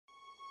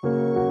What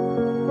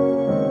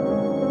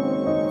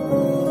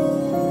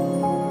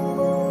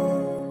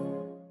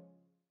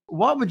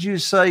would you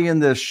say in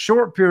this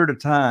short period of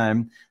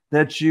time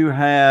that you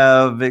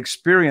have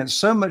experienced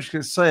so much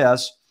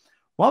success?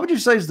 What would you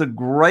say is the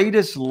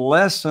greatest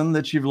lesson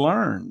that you've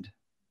learned?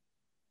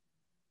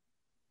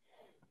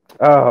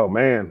 Oh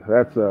man,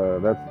 that's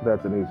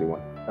an easy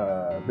one.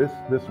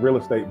 This real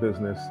estate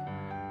business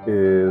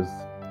is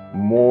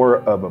more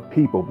of a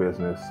people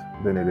business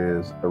than it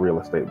is a real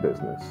estate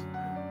business.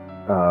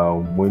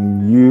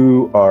 When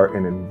you are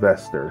an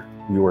investor,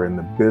 you are in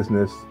the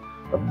business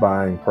of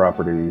buying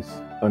properties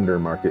under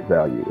market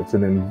value. It's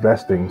an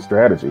investing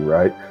strategy,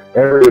 right?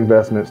 Every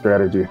investment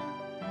strategy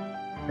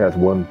has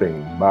one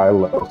thing: buy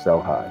low, sell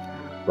high,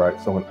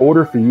 right? So in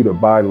order for you to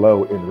buy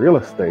low in real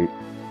estate,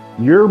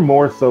 you're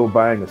more so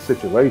buying a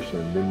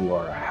situation than you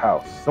are a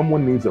house.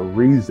 Someone needs a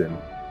reason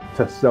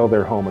to sell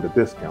their home at a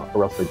discount,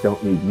 or else they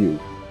don't need you,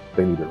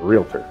 they need a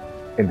realtor.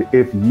 And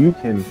if you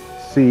can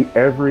see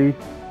every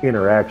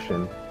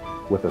interaction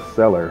with a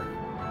seller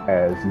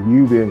as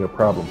you being a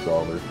problem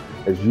solver,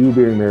 as you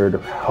being there to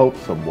help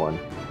someone,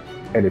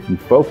 and if you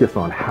focus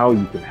on how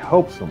you can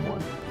help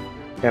someone,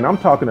 and I'm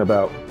talking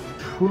about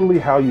truly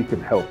how you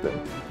can help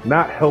them,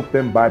 not help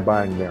them by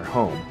buying their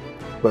home,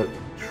 but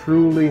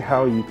truly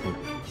how you can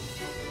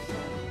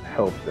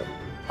help them.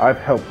 I've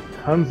helped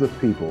tons of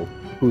people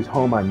whose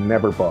home I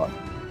never bought,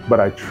 but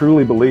I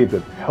truly believe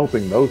that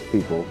helping those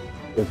people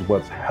is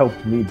what's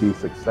helped me be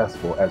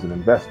successful as an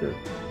investor,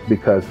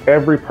 because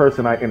every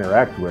person I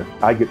interact with,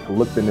 I get to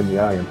look them in the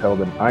eye and tell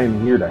them, I am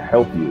here to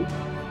help you.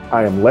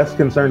 I am less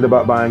concerned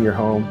about buying your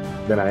home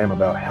than I am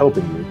about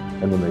helping you.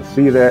 And when they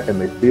see that and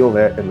they feel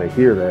that and they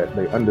hear that,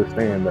 they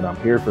understand that I'm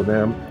here for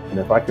them. And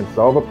if I can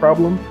solve a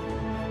problem,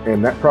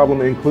 and that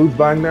problem includes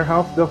buying their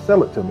house, they'll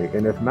sell it to me.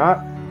 And if not,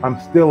 I'm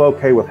still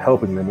okay with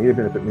helping them,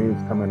 even if it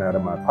means coming out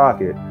of my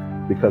pocket,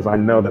 because I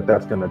know that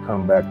that's going to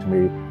come back to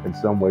me in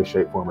some way,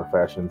 shape, form, or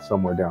fashion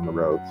somewhere down the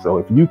road. So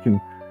if you can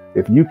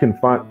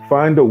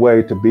find a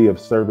way to be of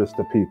service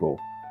to people,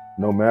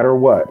 no matter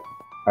what,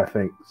 I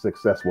think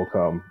success will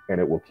come, and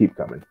it will keep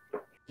coming.